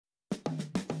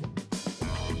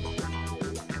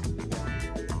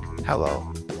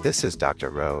Hello, this is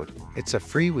Dr. Road. It's a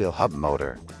freewheel hub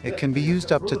motor. It can be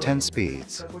used up to 10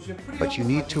 speeds, but you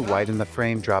need to widen the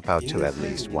frame dropout to at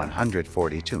least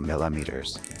 142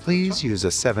 millimeters. Please use a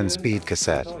 7-speed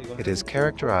cassette. It is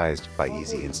characterized by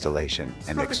easy installation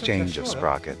and exchange of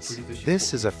sprockets.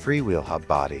 This is a freewheel hub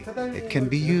body. It can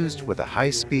be used with a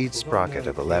high-speed sprocket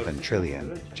of 11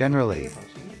 trillion. Generally,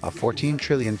 a 14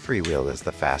 trillion freewheel is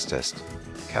the fastest.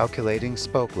 Calculating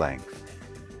spoke length.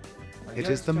 It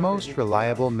is the most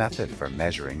reliable method for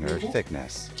measuring earth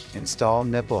thickness. Install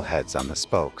nipple heads on the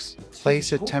spokes.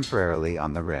 Place it temporarily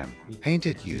on the rim. Paint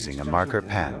it using a marker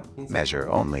pen. Measure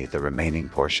only the remaining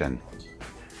portion.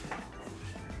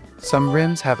 Some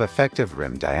rims have effective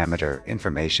rim diameter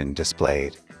information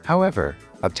displayed. However,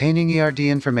 obtaining ERD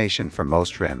information for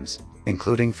most rims,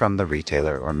 including from the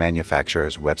retailer or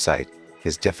manufacturer's website,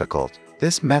 is difficult.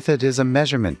 This method is a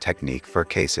measurement technique for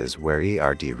cases where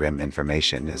ERD rim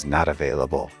information is not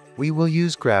available. We will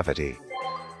use gravity.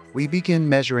 We begin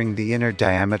measuring the inner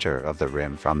diameter of the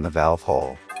rim from the valve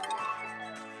hole.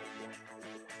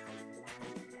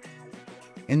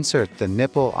 Insert the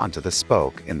nipple onto the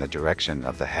spoke in the direction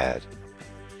of the head.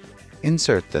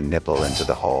 Insert the nipple into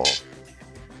the hole.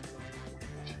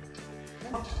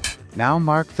 Now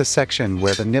mark the section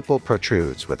where the nipple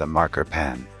protrudes with a marker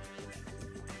pen.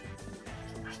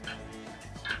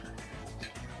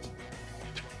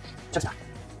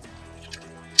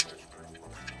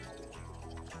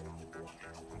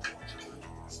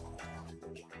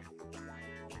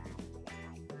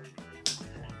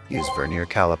 Use vernier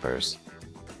calipers.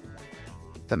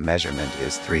 The measurement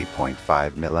is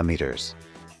 3.5 millimeters.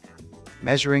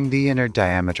 Measuring the inner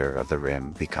diameter of the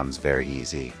rim becomes very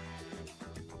easy.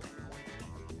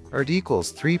 ERD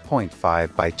equals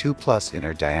 3.5 by 2 plus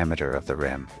inner diameter of the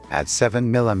rim. Add 7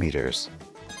 millimeters.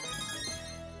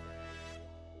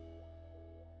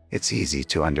 It's easy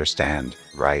to understand,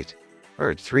 right?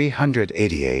 ERD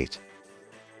 388.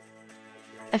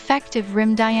 Effective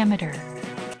rim diameter.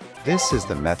 This is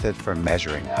the method for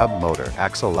measuring hub motor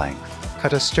axle length.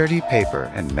 Cut a sturdy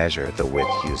paper and measure the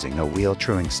width using a wheel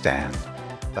truing stand.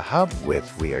 The hub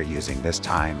width we are using this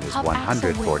time is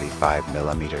 145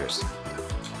 millimeters.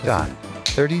 Done.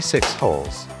 36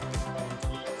 holes.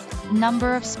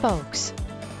 Number of spokes.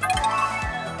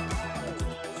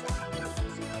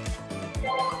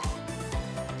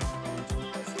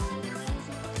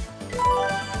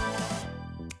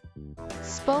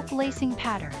 Spoke lacing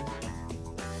pattern.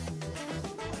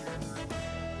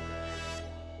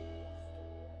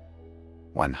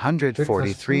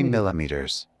 (143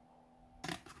 millimeters).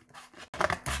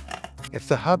 If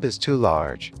the hub is too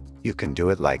large, you can do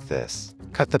it like this.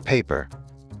 Cut the paper.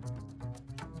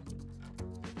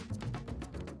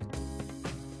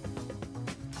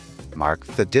 Mark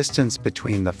the distance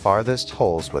between the farthest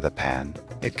holes with a pen.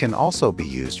 It can also be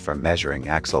used for measuring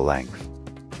axle length.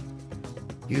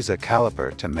 Use a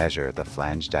caliper to measure the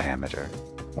flange diameter.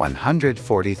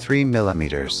 143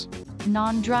 millimeters.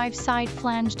 Non-drive side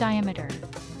flange diameter.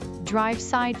 Drive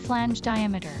side flange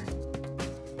diameter.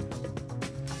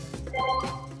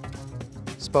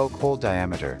 Spoke hole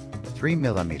diameter, 3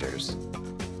 millimeters.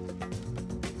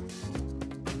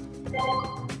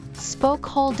 Spoke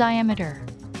hole diameter.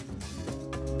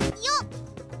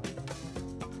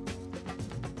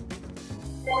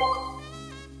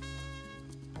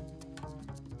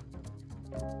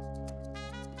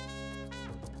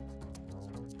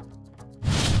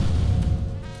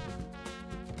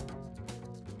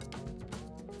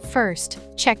 First,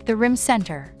 check the rim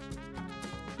center.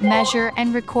 Measure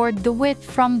and record the width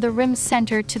from the rim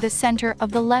center to the center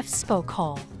of the left spoke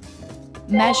hole.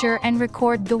 Measure and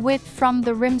record the width from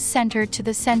the rim center to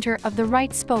the center of the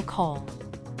right spoke hole.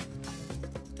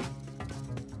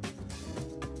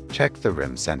 Check the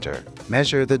rim center.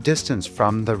 Measure the distance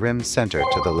from the rim center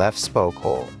to the left spoke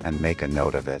hole and make a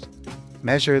note of it.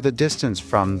 Measure the distance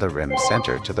from the rim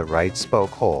center to the right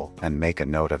spoke hole and make a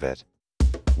note of it.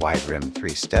 Wide rim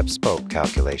 3-step spoke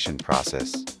calculation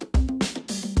process.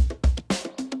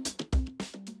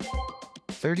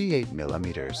 38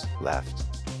 millimeters left.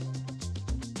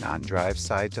 Non-drive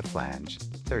side to flange,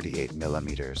 38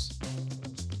 millimeters.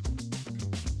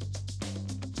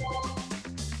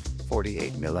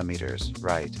 48 millimeters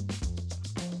right.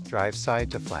 Drive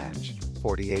side to flange,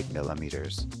 48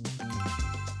 millimeters.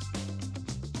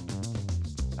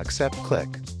 Accept click.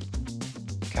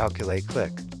 Calculate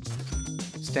click.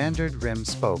 Standard rim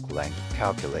spoke length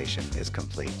calculation is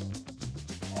complete.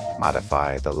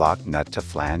 Modify the lock nut to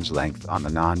flange length on the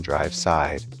non-drive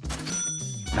side.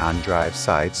 Non-drive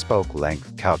side spoke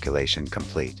length calculation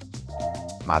complete.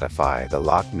 Modify the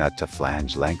lock nut to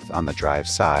flange length on the drive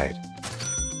side.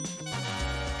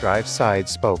 Drive side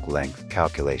spoke length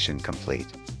calculation complete.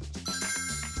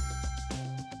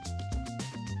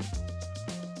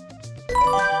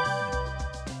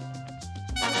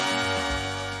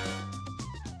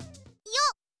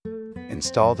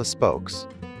 Install the spokes.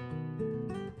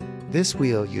 This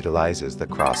wheel utilizes the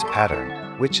cross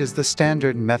pattern, which is the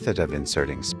standard method of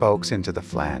inserting spokes into the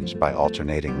flange by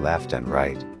alternating left and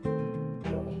right.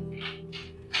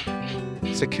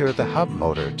 Secure the hub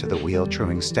motor to the wheel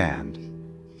truing stand.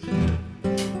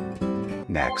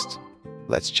 Next,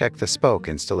 let's check the spoke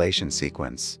installation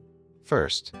sequence.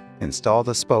 First, install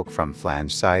the spoke from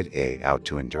flange side A out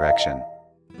to in direction.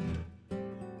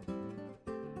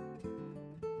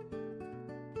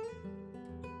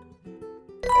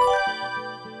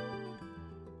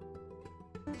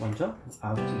 먼저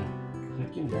아웃을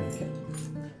끼입니다. 이렇게.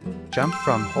 Jump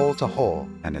from hole to hole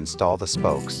and install the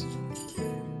spokes.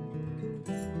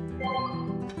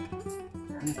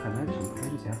 한 칸을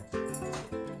점프해주세요.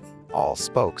 All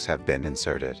spokes have been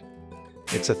inserted.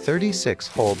 It's a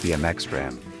 36-hole BMX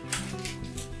rim.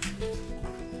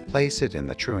 Place it in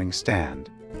the truing stand.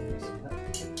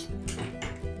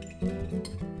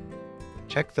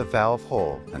 Check the valve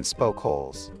hole and spoke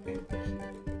holes.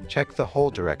 Check the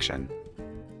hole direction.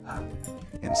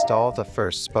 Install the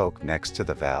first spoke next to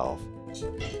the valve.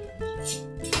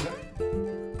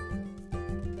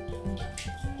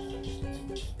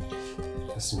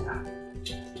 됐습니다.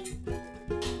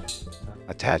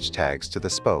 Attach tags to the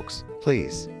spokes,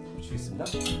 please. 붙이겠습니다.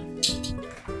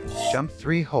 Jump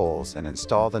 3 holes and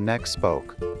install the next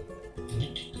spoke.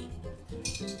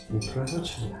 밑으로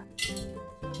설치합니다.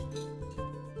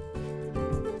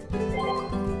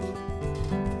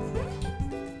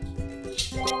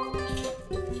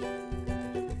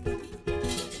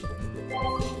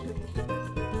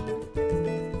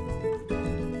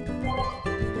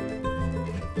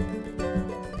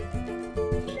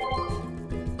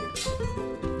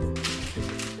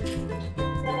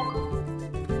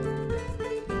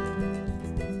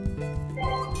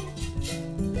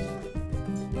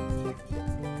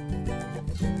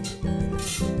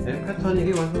 네, 패턴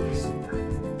 1이 완성됐습니다.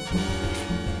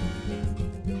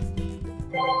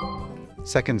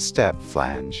 Second step,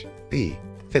 flange B.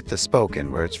 Fit the spoke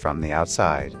inwards from the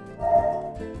outside.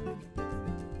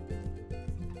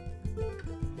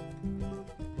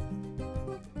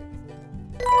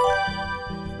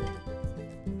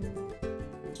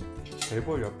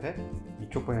 벨볼 옆에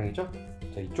이쪽 방향이죠?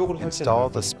 자, 이쪽으로 Install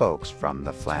the 설치해서 spokes from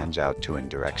the flange out to in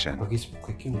direction. 여기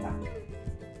스포크에 낍니다.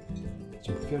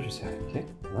 좀 끼워주세요. 이렇게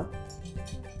하나.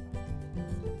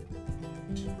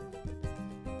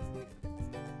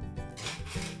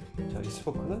 자, 이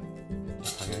스포크는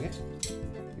방향에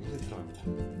여기서 들어갑니다.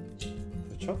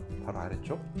 그렇죠? 바로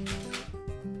아래쪽.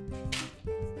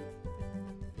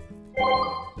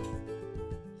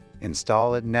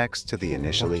 Install it next to the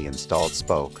initially installed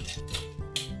spoke.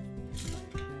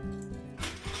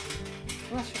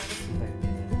 하나씩 하겠습니다.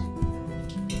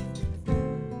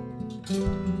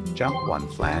 Jump one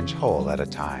flange hole at a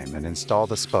time and install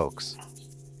the spokes.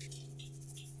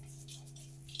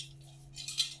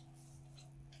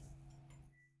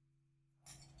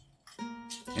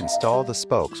 Install the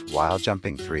spokes while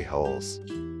jumping 3 holes.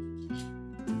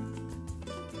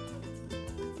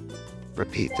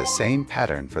 Repeat the same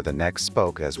pattern for the next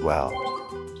spoke as well.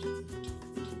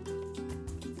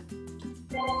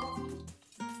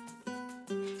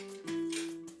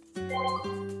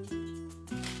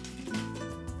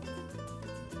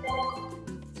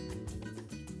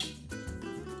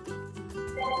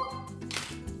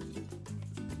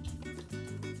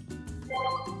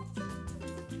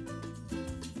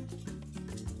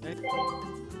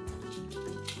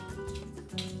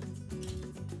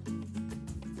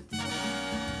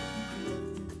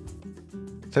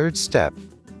 Third step,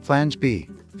 flange B.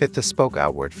 Fit the spoke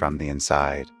outward from the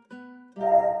inside.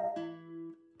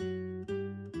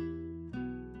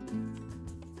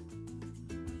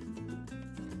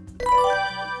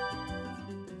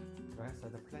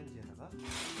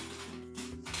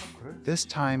 This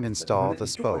time install the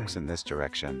spokes in this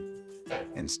direction.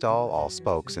 Install all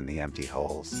spokes in the empty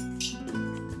holes.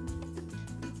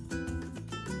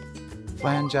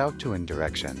 Flange out to in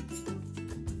direction.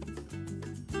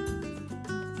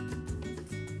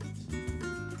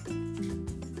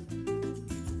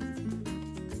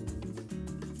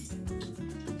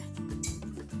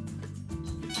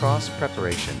 Cross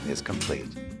preparation is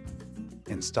complete.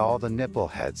 Install the nipple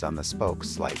heads on the spokes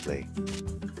slightly.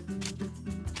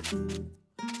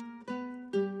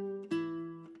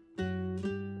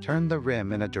 Turn the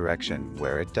rim in a direction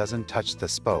where it doesn't touch the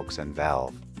spokes and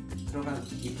valve. 들어간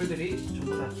니플들이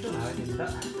전부 다 튀어나와야 됩니다.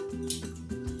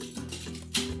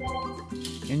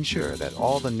 Ensure that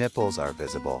all the nipples are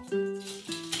visible.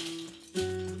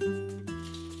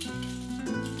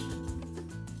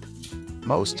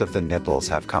 Most of the nipples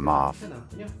have come off.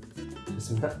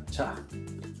 됐습니다. 자,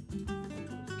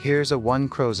 Here's a 1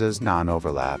 crozes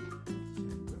non-overlap.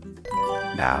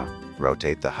 Now,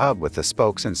 rotate the hub with the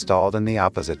spokes installed in the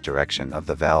opposite direction of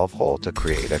the valve hole to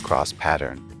create a cross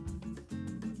pattern.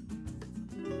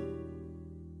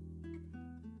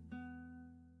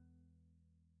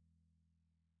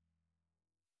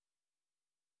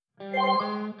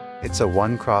 It's a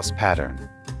 1 cross pattern.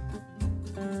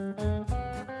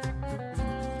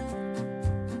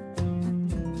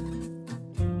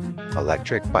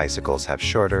 Electric bicycles have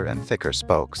shorter and thicker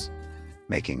spokes,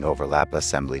 making overlap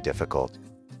assembly difficult.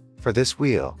 For this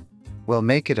wheel, we'll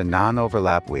make it a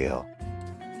non-overlap wheel.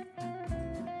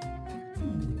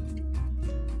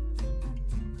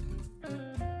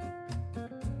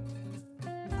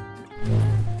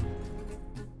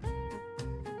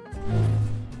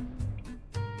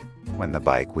 When the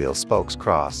bike wheel spokes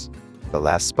cross, the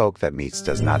last spoke that meets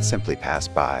does not simply pass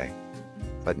by,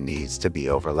 but needs to be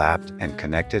overlapped and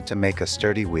connected to make a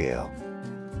sturdy wheel.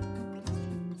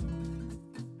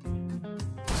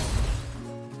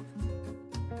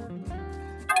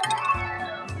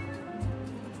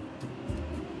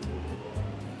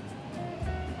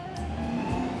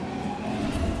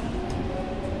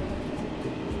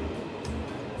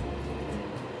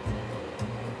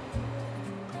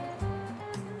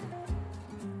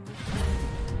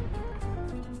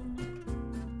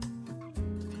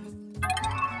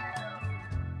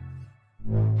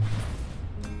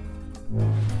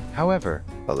 However,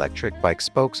 electric bike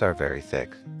spokes are very thick,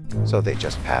 so they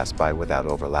just pass by without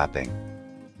overlapping.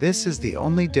 This is the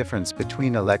only difference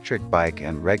between electric bike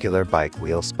and regular bike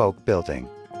wheel spoke building.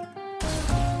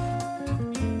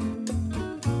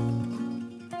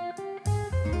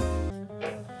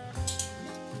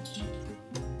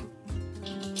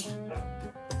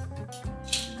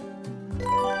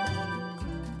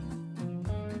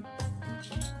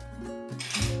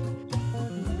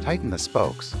 Tighten the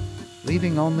spokes,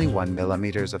 leaving only 1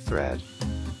 mm of thread.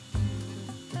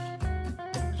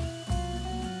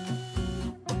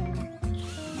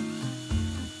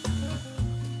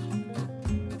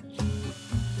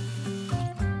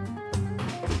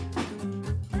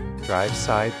 Drive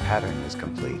side pattern is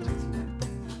complete.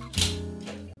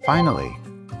 Finally,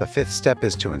 the 5th step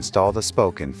is to install the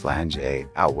spoke in flange A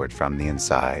outward from the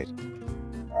inside.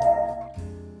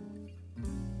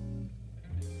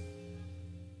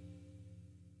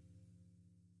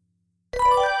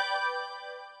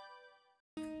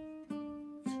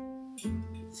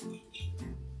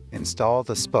 Install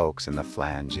the spokes in the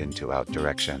flange into out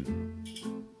direction.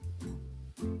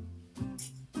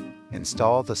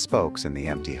 Install the spokes in the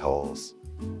empty holes.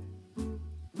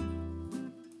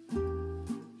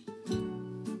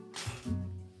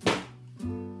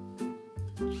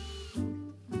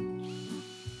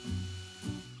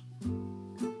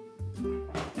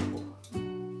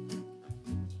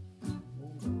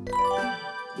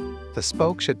 The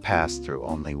spoke should pass through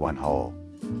only one hole.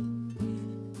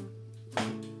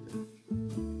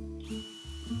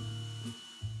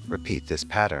 Repeat this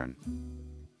pattern.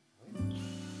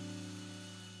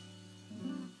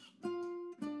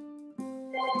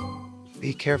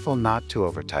 Be careful not to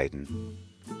over-tighten.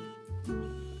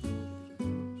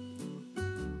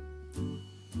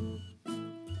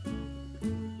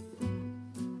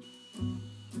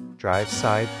 Drive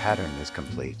side pattern is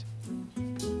complete.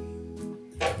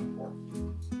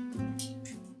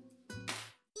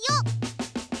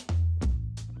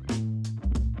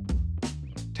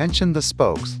 Tension the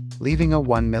spokes, leaving a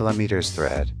 1 mm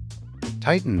thread.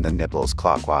 Tighten the nipples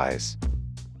clockwise.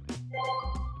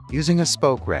 Using a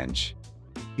spoke wrench,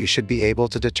 you should be able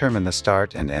to determine the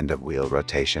start and end of wheel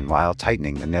rotation while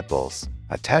tightening the nipples.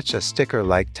 Attach a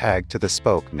sticker-like tag to the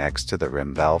spoke next to the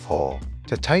rim valve hole.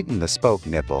 To tighten the spoke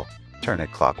nipple, turn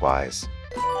it clockwise.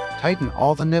 Tighten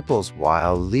all the nipples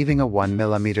while leaving a 1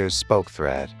 mm spoke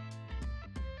thread.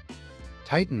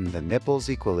 Tighten the nipples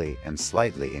equally and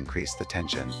slightly increase the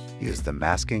tension. Use the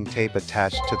masking tape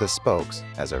attached to the spokes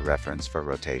as a reference for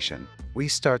rotation. We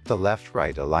start the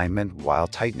left-right alignment while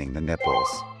tightening the nipples.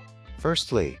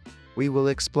 Firstly, we will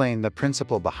explain the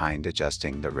principle behind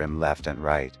adjusting the rim left and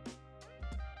right.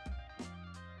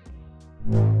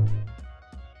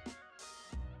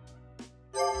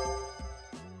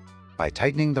 By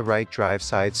tightening the right drive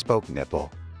side spoke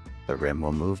nipple, the rim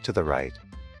will move to the right.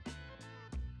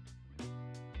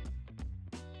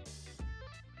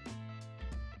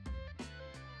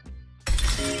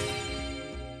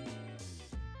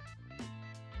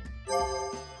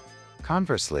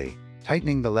 Conversely,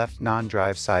 Tightening the left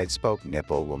non-drive side spoke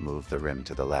nipple will move the rim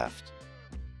to the left.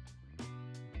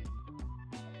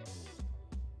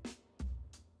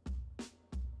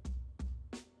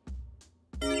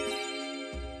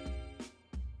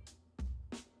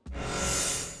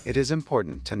 It is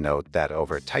important to note that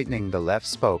over-tightening the left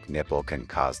spoke nipple can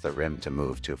cause the rim to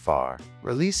move too far.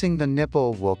 Releasing the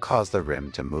nipple will cause the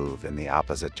rim to move in the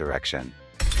opposite direction.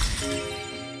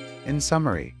 In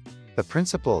summary, the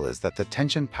principle is that the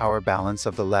tension power balance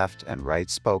of the left and right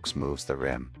spokes moves the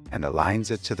rim and aligns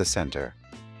it to the center.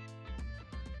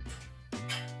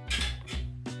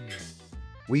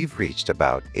 We've reached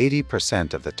about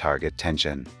 80% of the target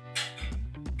tension.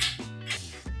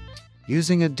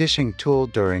 Using a dishing tool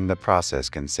during the process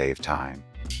can save time.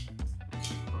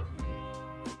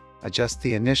 Adjust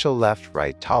the initial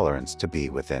left-right tolerance to be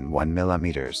within 1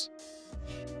 mm.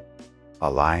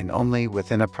 Align only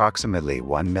within approximately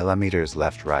 1 mm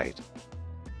left-right.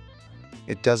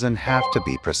 It doesn't have to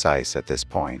be precise at this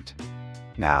point.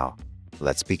 Now,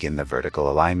 let's begin the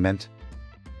vertical alignment.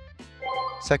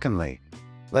 Secondly,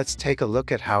 let's take a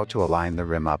look at how to align the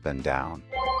rim up and down.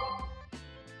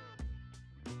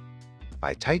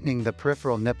 By tightening the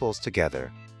peripheral nipples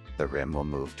together, the rim will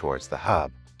move towards the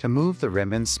hub. To move the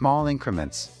rim in small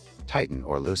increments, tighten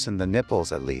or loosen the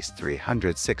nipples at least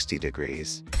 360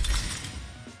 degrees.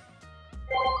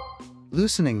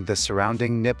 Loosening the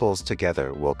surrounding nipples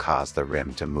together will cause the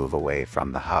rim to move away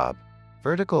from the hub.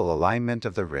 Vertical alignment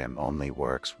of the rim only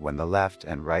works when the left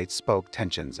and right spoke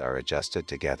tensions are adjusted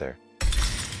together.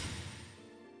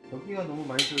 여기가 너무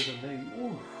많이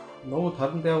들어졌네. 너무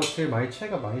다른 데하고 제일 많이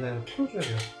차이가 많이 나요. 풀어줘야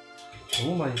돼요.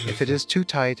 너무 많이 들어졌어요. If it is too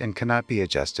tight and cannot be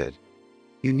adjusted,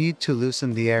 you need to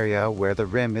loosen the area where the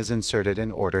rim is inserted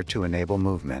in order to enable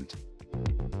movement.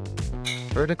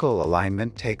 Vertical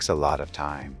alignment takes a lot of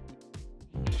time.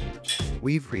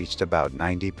 We've reached about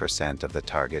 90% of the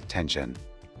target tension.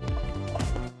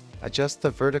 Adjust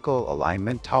the vertical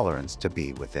alignment tolerance to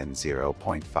be within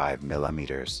 0.5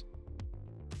 mm.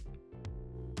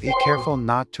 Be careful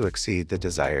not to exceed the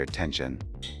desired tension.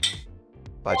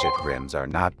 Budget rims are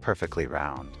not perfectly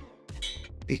round.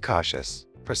 Be cautious.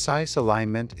 Precise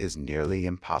alignment is nearly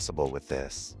impossible with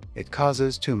this. It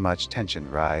causes too much tension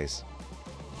rise.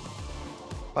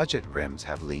 Budget rims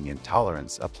have lenient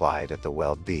tolerance applied at the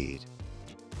weld bead.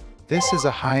 This is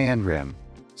a high-end rim,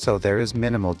 so there is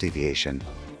minimal deviation.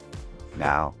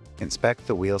 Now, inspect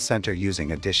the wheel center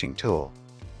using a dishing tool.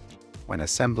 When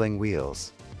assembling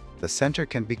wheels, the center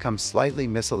can become slightly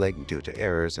misaligned due to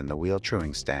errors in the wheel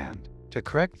truing stand. To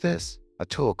correct this, a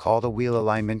tool called a wheel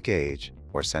alignment gauge,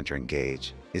 or centering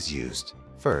gauge, is used.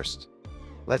 First,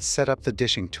 let's set up the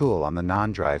dishing tool on the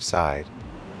non-drive side.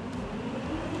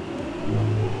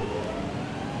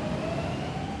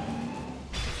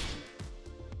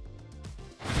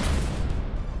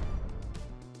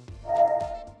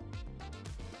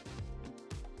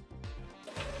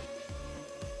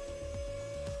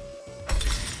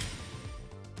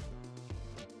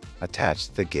 Attach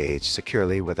the gauge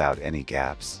securely without any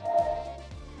gaps.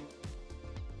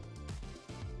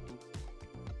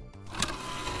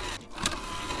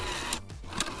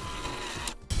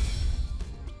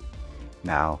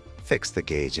 Now, fix the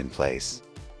gauge in place.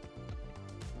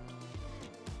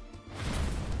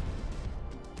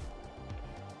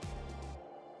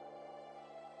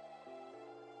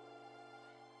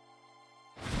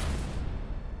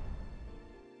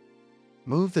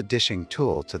 Move the dishing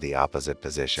tool to the opposite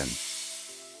position.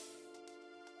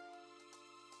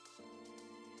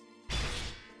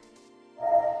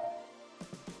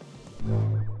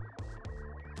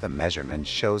 The measurement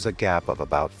shows a gap of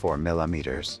about 4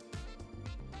 mm.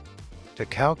 To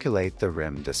calculate the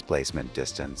rim displacement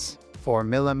distance, 4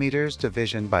 mm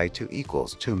division by 2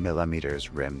 equals 2 mm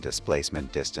rim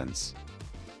displacement distance.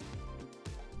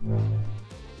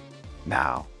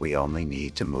 Now, we only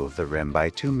need to move the rim by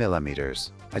 2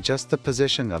 mm. Adjust the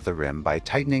position of the rim by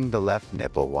tightening the left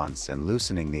nipple once and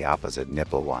loosening the opposite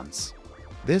nipple once.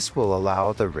 This will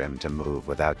allow the rim to move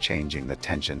without changing the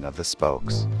tension of the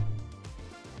spokes.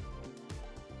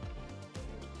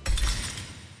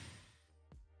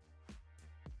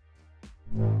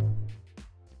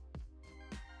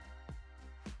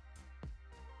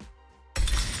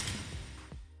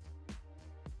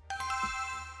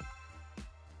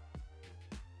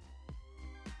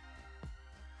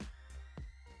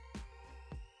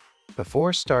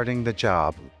 Before starting the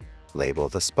job, label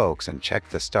the spokes and check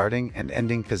the starting and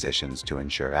ending positions to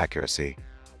ensure accuracy.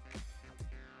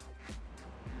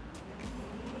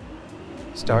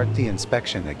 Start the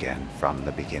inspection again from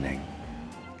the beginning.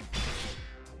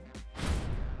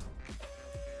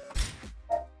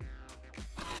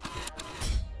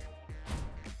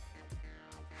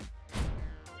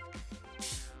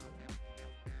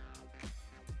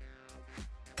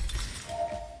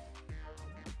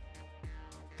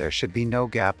 There should be no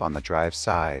gap on the drive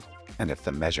side, and if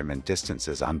the measurement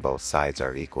distances on both sides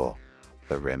are equal,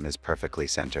 the rim is perfectly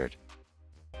centered.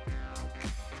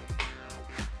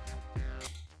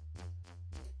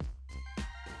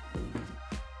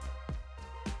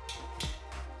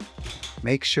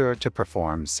 Make sure to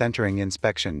perform centering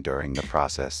inspection during the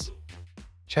process.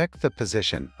 Check the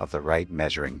position of the right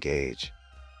measuring gauge.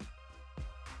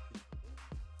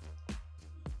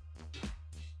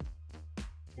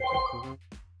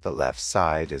 The left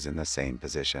side is in the same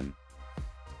position.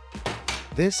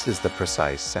 This is the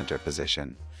precise center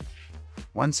position.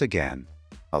 Once again,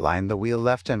 align the wheel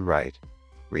left and right,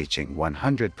 reaching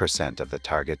 100% of the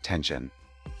target tension.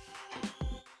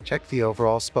 Check the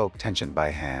overall spoke tension by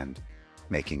hand,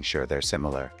 making sure they're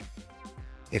similar.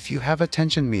 If you have a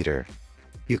tension meter,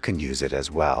 you can use it as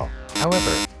well.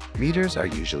 However, meters are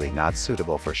usually not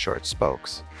suitable for short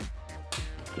spokes.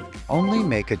 Only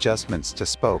make adjustments to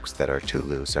spokes that are too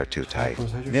loose or too tight.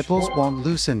 Nipples won't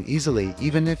loosen easily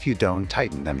even if you don't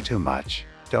tighten them too much.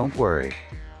 Don't worry.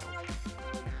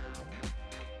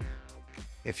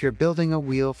 If you're building a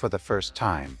wheel for the first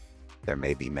time, there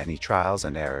may be many trials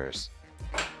and errors.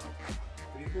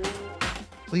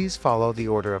 Please follow the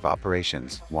order of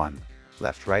operations. 1.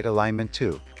 Left-right alignment.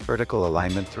 2. Vertical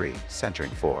alignment. 3.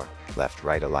 Centering. 4.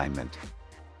 Left-right alignment.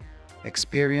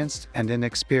 Experienced and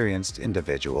inexperienced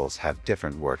individuals have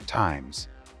different work times.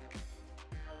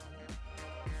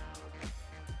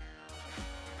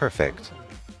 Perfect.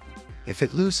 If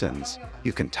it loosens,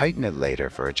 you can tighten it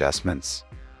later for adjustments.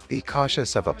 Be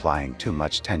cautious of applying too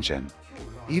much tension.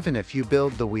 Even if you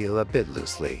build the wheel a bit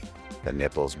loosely, the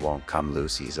nipples won't come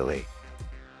loose easily.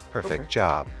 Perfect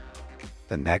job.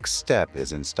 The next step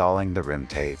is installing the rim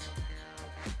tape.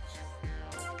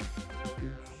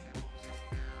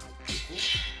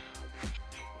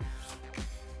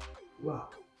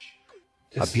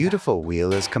 A beautiful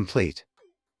wheel is complete.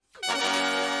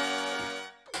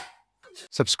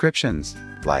 Subscriptions,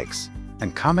 likes,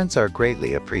 and comments are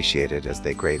greatly appreciated as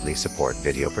they greatly support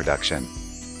video production.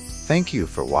 Thank you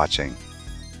for watching.